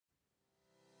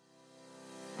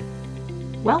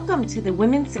Welcome to the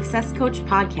Women's Success Coach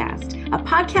Podcast, a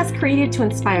podcast created to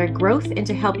inspire growth and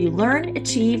to help you learn,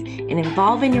 achieve, and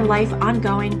evolve in your life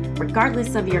ongoing,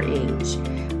 regardless of your age.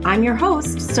 I'm your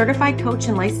host, certified coach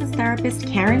and licensed therapist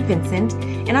Karen Vincent,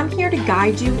 and I'm here to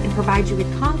guide you and provide you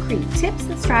with concrete tips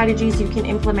and strategies you can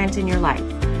implement in your life.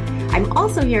 I'm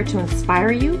also here to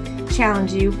inspire you,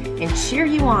 challenge you, and cheer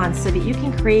you on so that you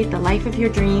can create the life of your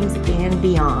dreams and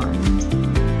beyond.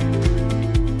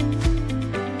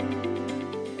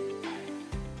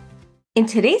 In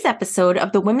today's episode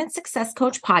of the Women's Success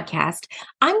Coach Podcast,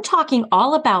 I'm talking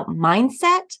all about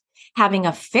mindset, having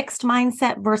a fixed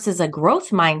mindset versus a growth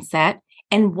mindset,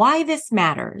 and why this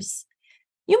matters.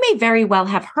 You may very well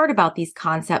have heard about these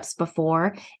concepts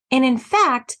before, and in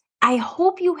fact, I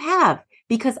hope you have,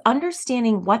 because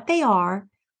understanding what they are,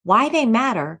 why they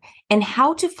matter, and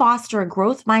how to foster a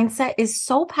growth mindset is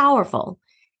so powerful.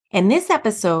 In this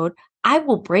episode, I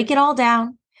will break it all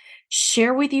down,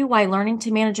 share with you why learning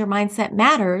to manage your mindset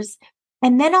matters,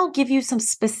 and then I'll give you some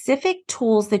specific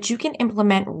tools that you can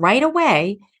implement right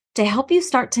away to help you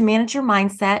start to manage your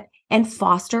mindset and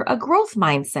foster a growth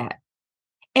mindset.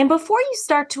 And before you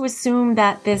start to assume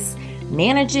that this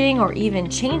managing or even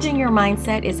changing your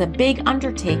mindset is a big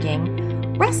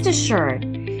undertaking, rest assured,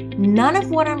 none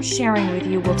of what I'm sharing with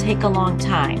you will take a long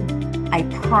time. I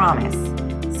promise.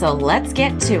 So let's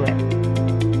get to it.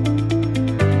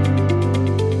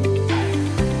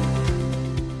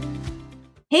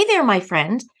 Hey there, my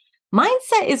friend.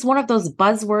 Mindset is one of those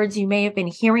buzzwords you may have been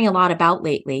hearing a lot about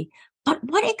lately, but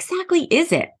what exactly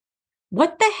is it?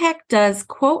 What the heck does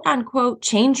quote unquote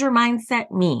change your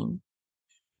mindset mean?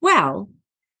 Well,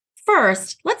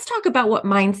 first, let's talk about what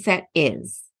mindset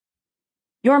is.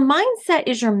 Your mindset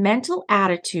is your mental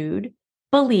attitude,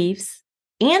 beliefs,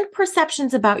 and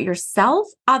perceptions about yourself,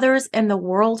 others, and the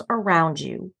world around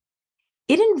you.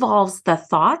 It involves the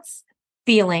thoughts,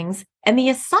 feelings, and the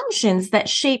assumptions that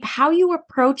shape how you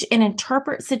approach and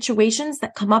interpret situations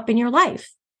that come up in your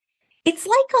life. It's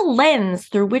like a lens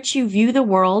through which you view the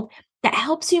world that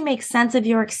helps you make sense of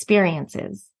your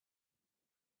experiences.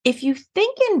 If you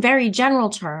think in very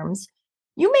general terms,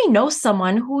 you may know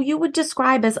someone who you would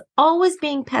describe as always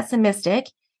being pessimistic,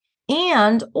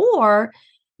 or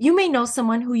you may know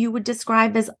someone who you would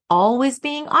describe as always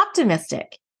being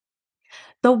optimistic.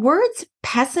 The words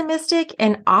pessimistic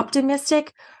and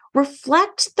optimistic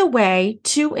reflect the way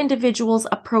two individuals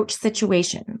approach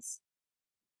situations.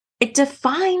 It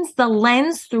defines the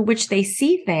lens through which they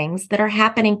see things that are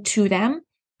happening to them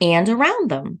and around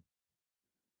them.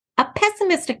 A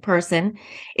pessimistic person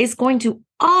is going to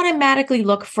automatically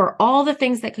look for all the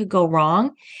things that could go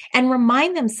wrong and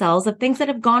remind themselves of things that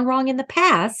have gone wrong in the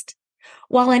past,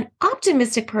 while an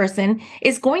optimistic person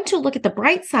is going to look at the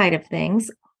bright side of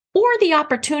things or the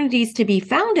opportunities to be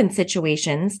found in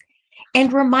situations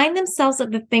and remind themselves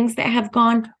of the things that have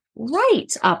gone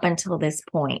right up until this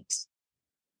point.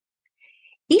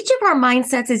 Each of our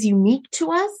mindsets is unique to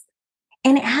us,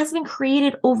 and it has been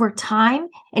created over time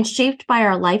and shaped by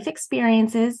our life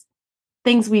experiences,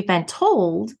 things we've been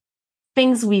told,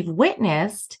 things we've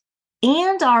witnessed,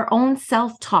 and our own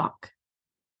self-talk.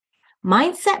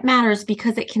 Mindset matters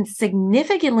because it can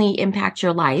significantly impact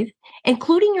your life,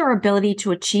 including your ability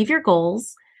to achieve your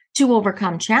goals, to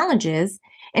overcome challenges,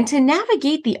 and to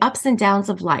navigate the ups and downs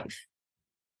of life.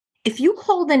 If you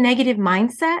hold a negative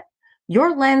mindset,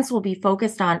 your lens will be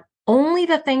focused on only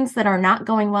the things that are not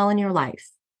going well in your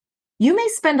life. You may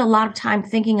spend a lot of time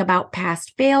thinking about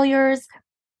past failures,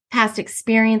 past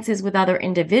experiences with other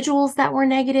individuals that were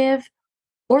negative,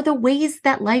 or the ways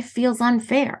that life feels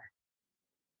unfair.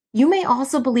 You may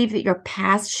also believe that your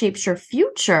past shapes your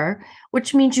future,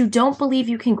 which means you don't believe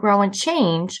you can grow and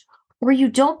change, or you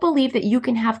don't believe that you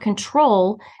can have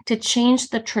control to change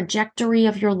the trajectory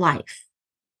of your life.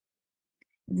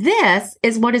 This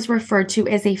is what is referred to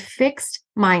as a fixed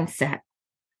mindset.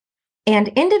 And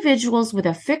individuals with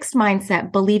a fixed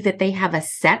mindset believe that they have a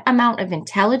set amount of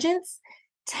intelligence,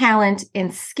 talent,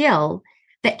 and skill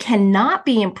that cannot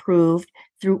be improved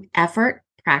through effort,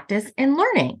 practice, and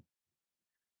learning.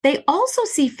 They also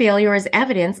see failure as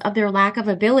evidence of their lack of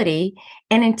ability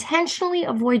and intentionally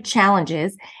avoid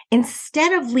challenges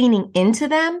instead of leaning into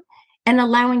them and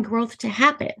allowing growth to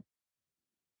happen.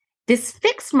 This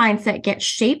fixed mindset gets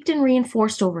shaped and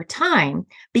reinforced over time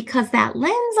because that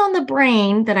lens on the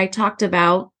brain that I talked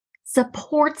about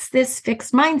supports this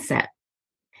fixed mindset.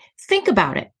 Think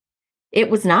about it.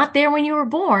 It was not there when you were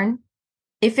born.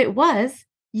 If it was,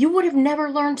 you would have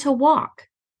never learned to walk.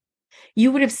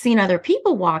 You would have seen other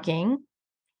people walking.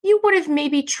 You would have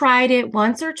maybe tried it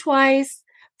once or twice,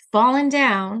 fallen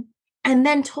down, and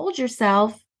then told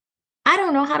yourself, I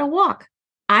don't know how to walk.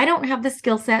 I don't have the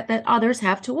skill set that others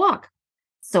have to walk,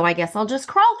 so I guess I'll just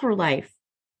crawl through life.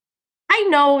 I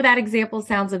know that example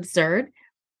sounds absurd,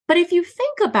 but if you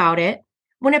think about it,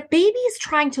 when a baby is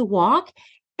trying to walk,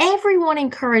 everyone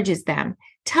encourages them,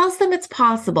 tells them it's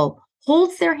possible,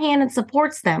 holds their hand and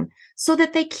supports them so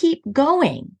that they keep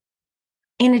going.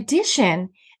 In addition,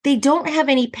 they don't have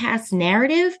any past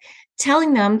narrative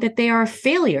telling them that they are a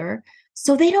failure,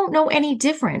 so they don't know any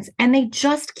difference and they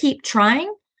just keep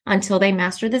trying until they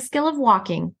master the skill of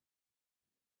walking.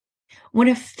 When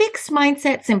a fixed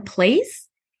mindset's in place,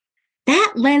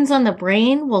 that lens on the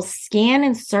brain will scan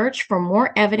and search for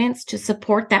more evidence to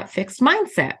support that fixed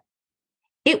mindset.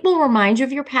 It will remind you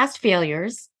of your past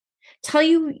failures, tell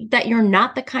you that you're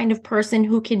not the kind of person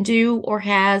who can do or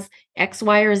has X,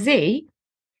 Y, or Z,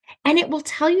 and it will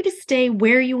tell you to stay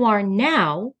where you are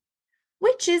now,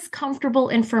 which is comfortable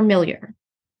and familiar.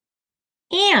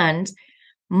 And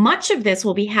much of this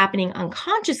will be happening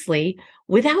unconsciously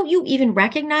without you even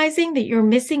recognizing that you're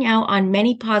missing out on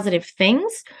many positive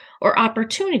things or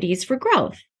opportunities for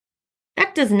growth.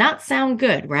 That does not sound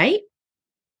good, right?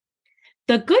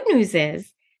 The good news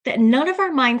is that none of our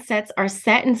mindsets are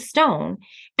set in stone,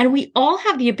 and we all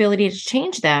have the ability to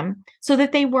change them so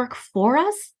that they work for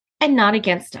us and not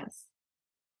against us.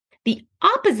 The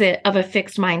opposite of a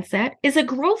fixed mindset is a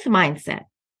growth mindset.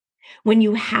 When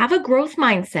you have a growth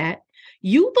mindset,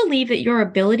 you believe that your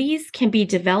abilities can be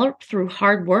developed through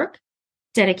hard work,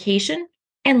 dedication,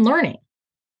 and learning.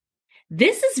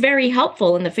 This is very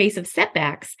helpful in the face of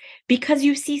setbacks because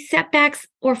you see setbacks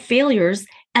or failures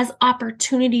as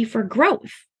opportunity for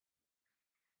growth.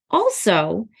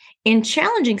 Also, in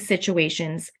challenging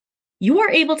situations, you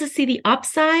are able to see the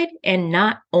upside and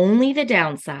not only the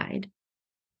downside.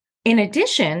 In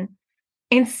addition,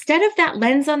 instead of that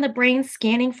lens on the brain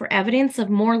scanning for evidence of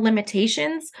more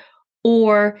limitations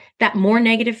or that more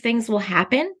negative things will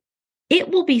happen, it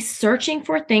will be searching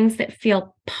for things that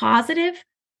feel positive,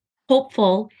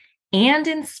 hopeful, and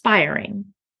inspiring.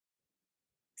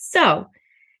 So,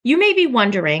 you may be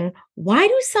wondering, why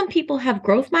do some people have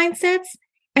growth mindsets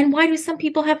and why do some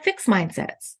people have fixed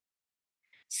mindsets?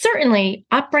 Certainly,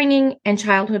 upbringing and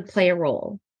childhood play a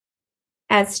role.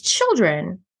 As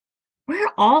children,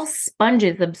 we're all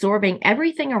sponges absorbing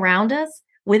everything around us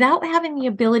without having the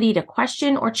ability to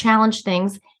question or challenge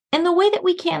things in the way that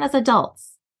we can as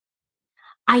adults.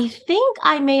 I think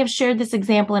I may have shared this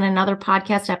example in another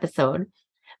podcast episode,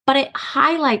 but it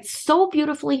highlights so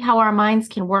beautifully how our minds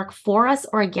can work for us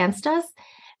or against us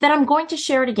that I'm going to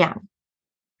share it again.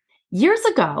 Years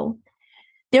ago,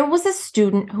 there was a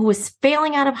student who was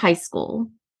failing out of high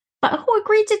school, but who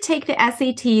agreed to take the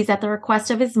SATs at the request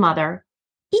of his mother,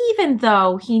 even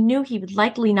though he knew he would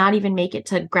likely not even make it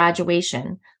to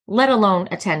graduation, let alone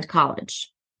attend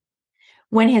college.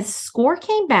 When his score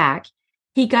came back,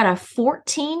 he got a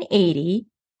 1480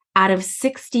 out of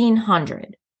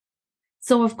 1600.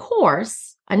 So, of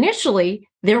course, initially,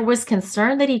 there was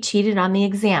concern that he cheated on the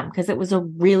exam because it was a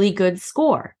really good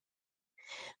score.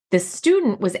 The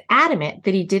student was adamant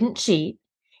that he didn't cheat,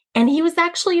 and he was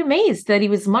actually amazed that he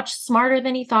was much smarter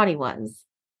than he thought he was.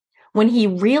 When he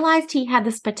realized he had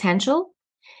this potential,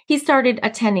 he started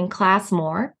attending class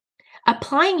more,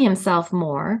 applying himself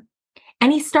more,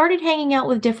 and he started hanging out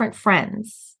with different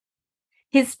friends.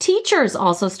 His teachers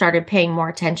also started paying more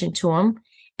attention to him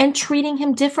and treating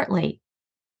him differently.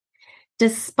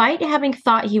 Despite having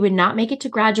thought he would not make it to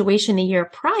graduation the year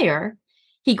prior,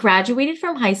 he graduated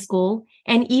from high school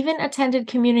and even attended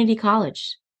community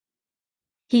college.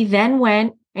 He then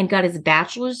went and got his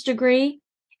bachelor's degree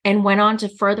and went on to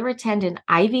further attend an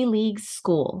Ivy League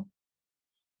school.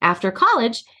 After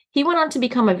college, he went on to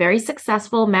become a very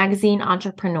successful magazine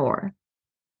entrepreneur.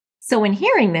 So in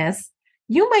hearing this,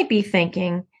 you might be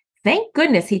thinking, thank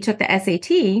goodness he took the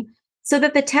SAT so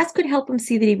that the test could help him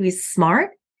see that he was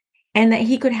smart and that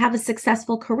he could have a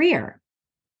successful career.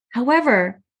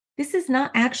 However, this is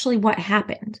not actually what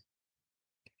happened.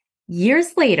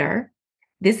 Years later,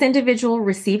 this individual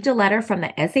received a letter from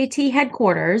the SAT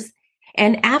headquarters,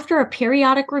 and after a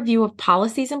periodic review of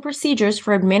policies and procedures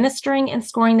for administering and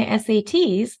scoring the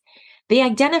SATs, they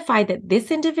identified that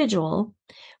this individual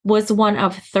was one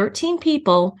of 13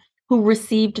 people who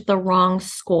received the wrong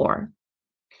score.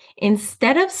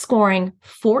 Instead of scoring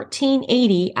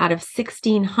 1480 out of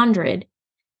 1600,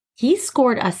 he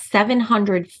scored a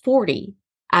 740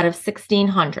 out of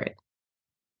 1600.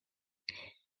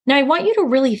 Now, I want you to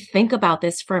really think about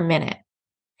this for a minute.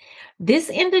 This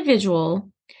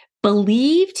individual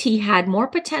believed he had more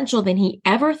potential than he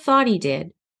ever thought he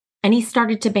did, and he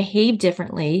started to behave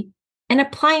differently and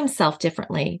apply himself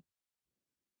differently.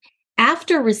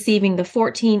 After receiving the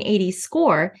 1480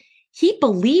 score, He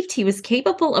believed he was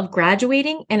capable of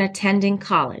graduating and attending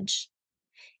college.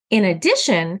 In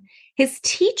addition, his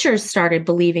teachers started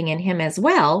believing in him as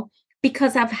well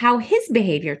because of how his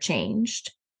behavior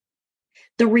changed.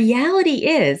 The reality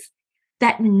is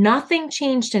that nothing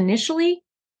changed initially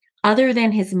other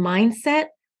than his mindset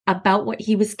about what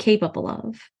he was capable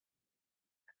of.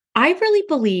 I really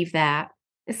believe that,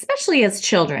 especially as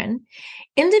children,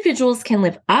 individuals can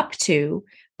live up to,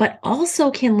 but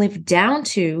also can live down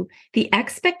to the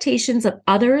expectations of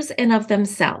others and of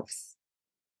themselves.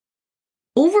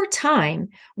 Over time,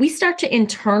 we start to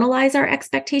internalize our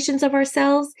expectations of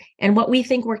ourselves and what we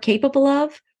think we're capable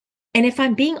of. And if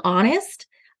I'm being honest,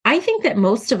 I think that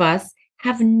most of us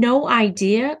have no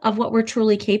idea of what we're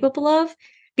truly capable of,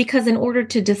 because in order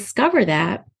to discover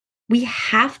that, we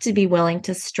have to be willing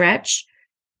to stretch,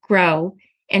 grow,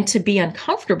 and to be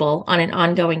uncomfortable on an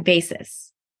ongoing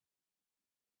basis.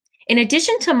 In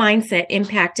addition to mindset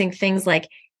impacting things like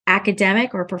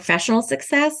academic or professional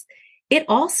success, it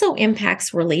also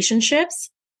impacts relationships,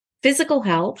 physical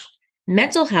health,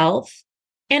 mental health,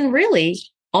 and really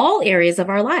all areas of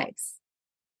our lives.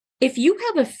 If you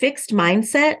have a fixed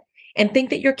mindset and think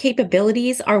that your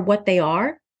capabilities are what they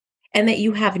are and that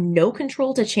you have no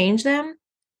control to change them,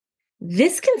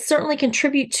 this can certainly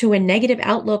contribute to a negative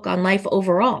outlook on life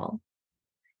overall.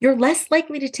 You're less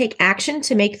likely to take action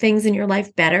to make things in your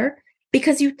life better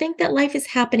because you think that life is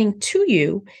happening to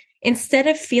you instead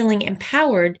of feeling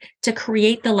empowered to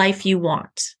create the life you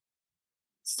want.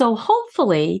 So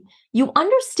hopefully you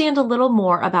understand a little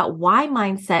more about why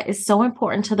mindset is so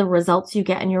important to the results you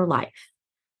get in your life.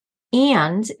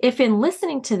 And if in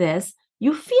listening to this,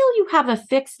 you feel you have a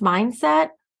fixed mindset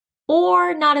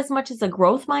or not as much as a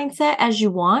growth mindset as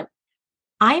you want,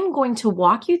 I'm going to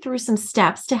walk you through some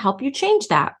steps to help you change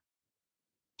that.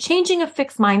 Changing a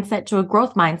fixed mindset to a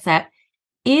growth mindset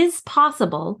is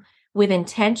possible with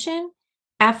intention,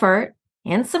 effort,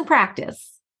 and some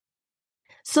practice.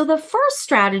 So the first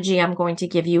strategy I'm going to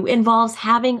give you involves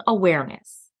having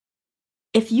awareness.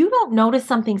 If you don't notice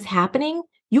something's happening,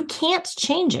 you can't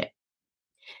change it.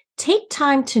 Take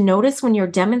time to notice when you're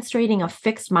demonstrating a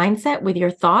fixed mindset with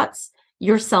your thoughts,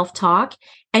 your self-talk,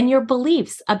 and your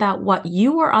beliefs about what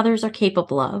you or others are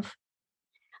capable of.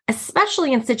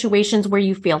 Especially in situations where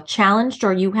you feel challenged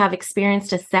or you have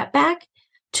experienced a setback,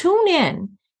 tune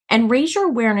in and raise your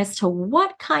awareness to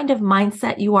what kind of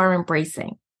mindset you are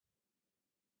embracing.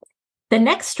 The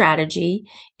next strategy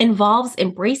involves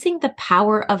embracing the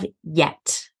power of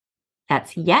yet.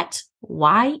 That's yet,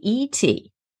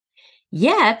 Y-E-T.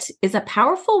 Yet is a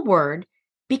powerful word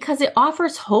because it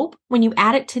offers hope when you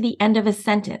add it to the end of a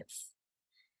sentence.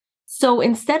 So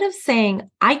instead of saying,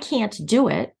 I can't do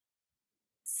it,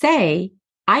 say,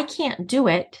 I can't do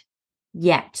it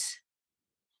yet.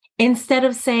 Instead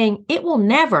of saying, it will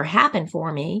never happen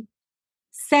for me,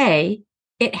 say,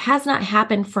 it has not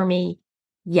happened for me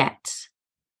yet.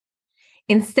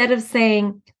 Instead of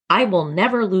saying, I will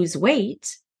never lose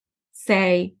weight,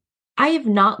 say, I have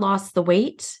not lost the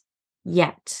weight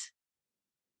yet.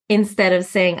 Instead of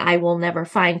saying, I will never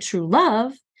find true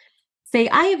love, say,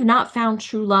 I have not found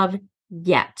true love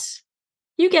yet.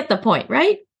 You get the point,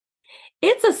 right?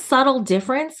 It's a subtle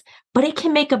difference, but it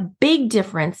can make a big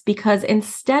difference because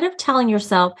instead of telling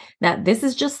yourself that this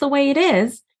is just the way it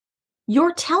is,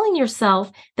 you're telling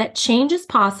yourself that change is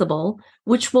possible,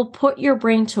 which will put your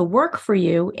brain to work for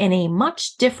you in a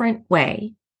much different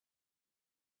way.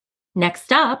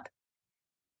 Next up,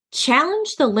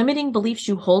 challenge the limiting beliefs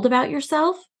you hold about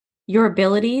yourself, your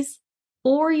abilities,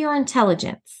 or your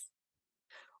intelligence.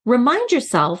 Remind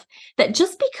yourself that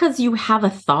just because you have a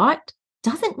thought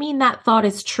doesn't mean that thought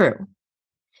is true.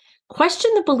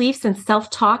 Question the beliefs and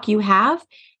self-talk you have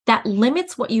that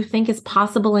limits what you think is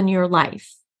possible in your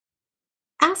life.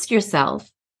 Ask yourself,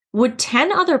 would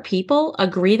 10 other people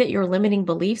agree that your limiting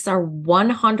beliefs are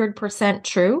 100%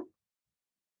 true?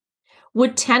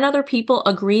 Would 10 other people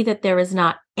agree that there is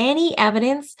not any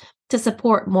evidence to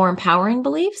support more empowering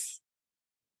beliefs?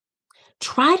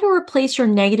 Try to replace your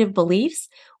negative beliefs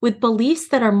with beliefs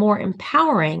that are more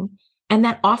empowering and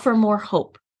that offer more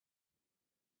hope.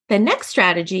 The next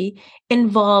strategy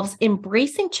involves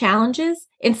embracing challenges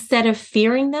instead of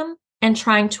fearing them and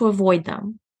trying to avoid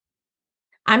them.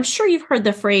 I'm sure you've heard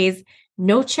the phrase,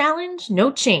 no challenge,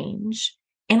 no change.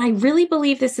 And I really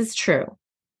believe this is true.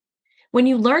 When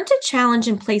you learn to challenge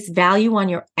and place value on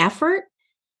your effort,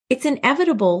 it's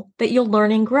inevitable that you'll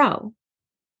learn and grow.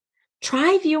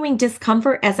 Try viewing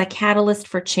discomfort as a catalyst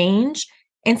for change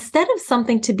instead of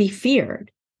something to be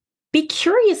feared. Be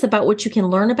curious about what you can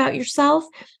learn about yourself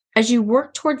as you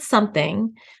work towards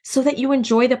something so that you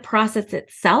enjoy the process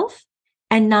itself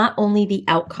and not only the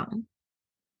outcome.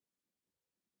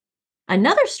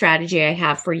 Another strategy I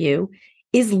have for you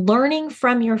is learning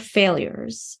from your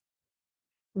failures.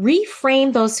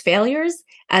 Reframe those failures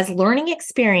as learning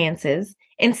experiences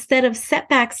instead of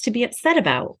setbacks to be upset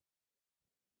about.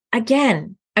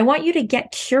 Again, I want you to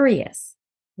get curious.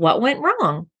 What went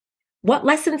wrong? What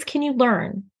lessons can you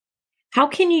learn? How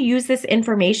can you use this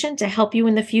information to help you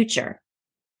in the future?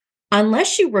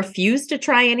 Unless you refuse to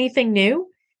try anything new,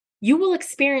 you will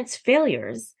experience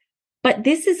failures, but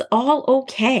this is all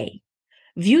okay.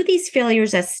 View these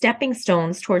failures as stepping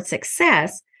stones towards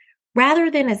success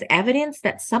rather than as evidence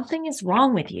that something is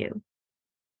wrong with you.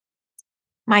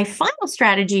 My final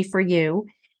strategy for you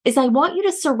is I want you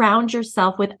to surround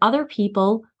yourself with other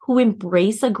people who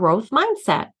embrace a growth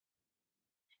mindset.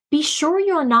 Be sure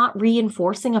you're not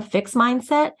reinforcing a fixed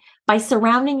mindset by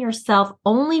surrounding yourself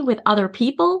only with other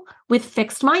people with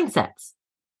fixed mindsets.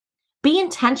 Be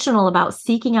intentional about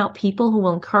seeking out people who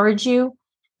will encourage you,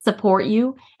 support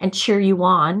you, and cheer you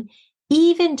on,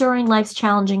 even during life's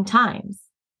challenging times.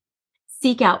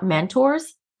 Seek out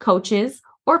mentors, coaches,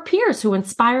 or peers who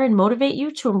inspire and motivate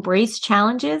you to embrace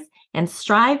challenges and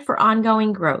strive for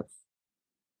ongoing growth.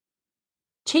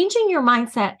 Changing your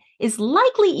mindset is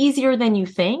likely easier than you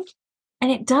think,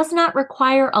 and it does not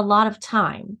require a lot of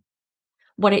time.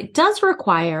 What it does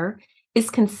require is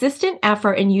consistent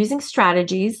effort in using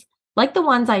strategies like the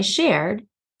ones I shared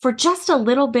for just a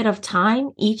little bit of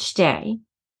time each day.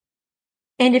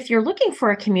 And if you're looking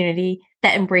for a community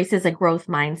that embraces a growth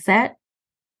mindset,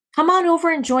 come on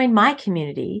over and join my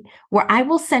community where I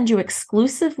will send you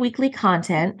exclusive weekly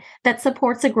content that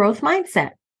supports a growth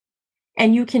mindset.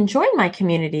 And you can join my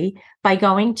community by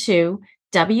going to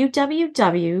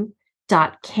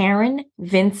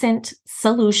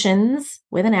www.KarenVincentSolutions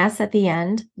with an S at the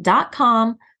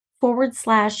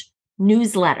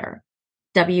end.com/newsletter.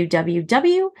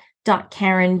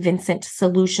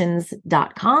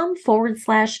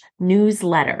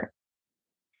 www.KarenVincentSolutions.com/newsletter.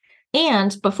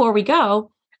 And before we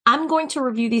go, I'm going to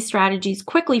review these strategies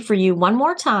quickly for you one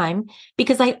more time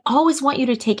because I always want you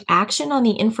to take action on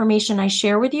the information I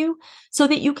share with you so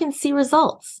that you can see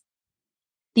results.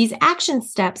 These action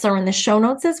steps are in the show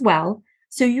notes as well,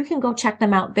 so you can go check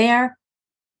them out there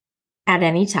at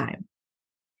any time.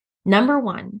 Number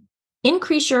 1,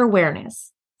 increase your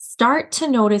awareness. Start to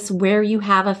notice where you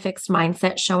have a fixed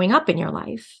mindset showing up in your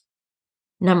life.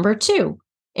 Number 2,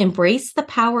 embrace the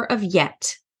power of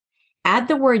yet. Add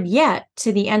the word yet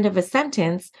to the end of a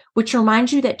sentence, which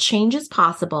reminds you that change is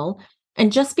possible.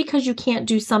 And just because you can't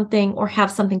do something or have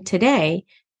something today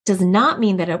does not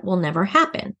mean that it will never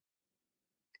happen.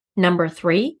 Number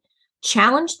 3,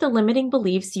 challenge the limiting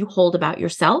beliefs you hold about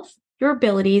yourself, your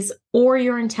abilities, or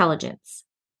your intelligence.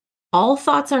 All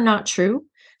thoughts are not true,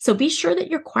 so be sure that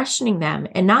you're questioning them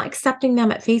and not accepting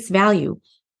them at face value,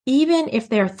 even if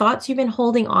they are thoughts you've been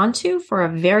holding on to for a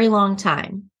very long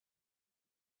time.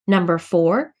 Number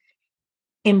 4,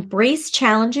 embrace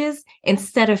challenges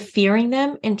instead of fearing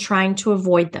them and trying to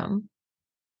avoid them.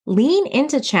 Lean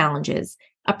into challenges,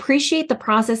 appreciate the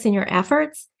process in your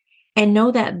efforts, and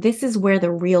know that this is where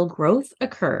the real growth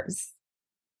occurs.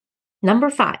 Number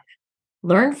 5,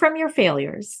 learn from your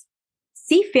failures.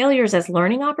 See failures as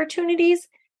learning opportunities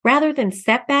rather than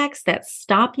setbacks that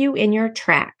stop you in your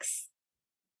tracks.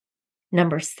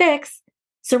 Number 6,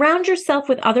 surround yourself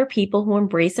with other people who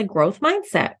embrace a growth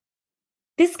mindset.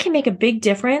 This can make a big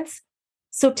difference,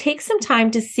 so take some time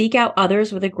to seek out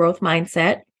others with a growth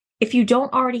mindset if you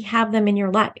don't already have them in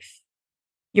your life.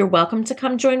 You're welcome to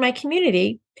come join my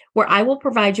community where I will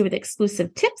provide you with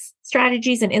exclusive tips,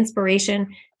 strategies, and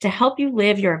inspiration to help you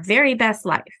live your very best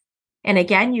life. And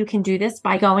again, you can do this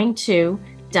by going to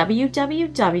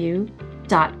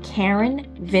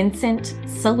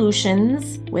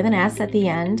www.KarenVincentSolutions with an S at the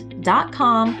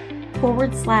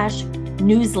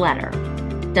end.com/newsletter.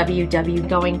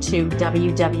 Going to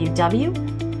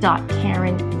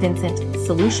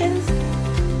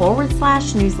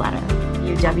www.KarenVincentSolutions/newsletter.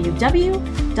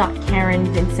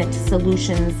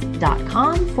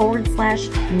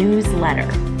 www.KarenVincentSolutions.com/newsletter.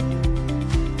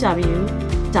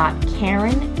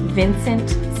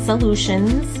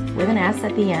 www.KarenVincentSolutions with an S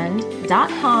at the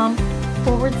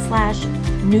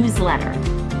end.com/newsletter.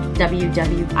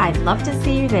 I'd love to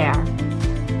see you there.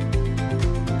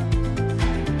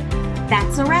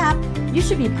 That's a wrap. You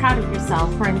should be proud of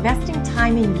yourself for investing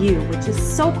time in you, which is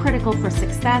so critical for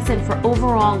success and for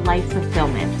overall life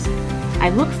fulfillment. I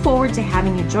look forward to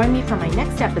having you join me for my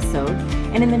next episode.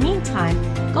 And in the meantime,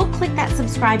 go click that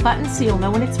subscribe button so you'll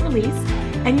know when it's released.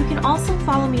 And you can also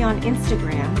follow me on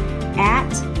Instagram at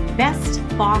Best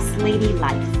Boss Lady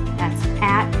Life. That's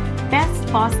at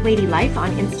Best Boss Lady Life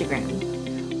on Instagram.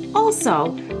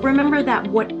 Also, remember that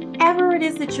whatever it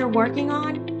is that you're working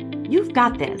on, you've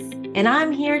got this, and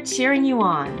I'm here cheering you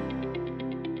on.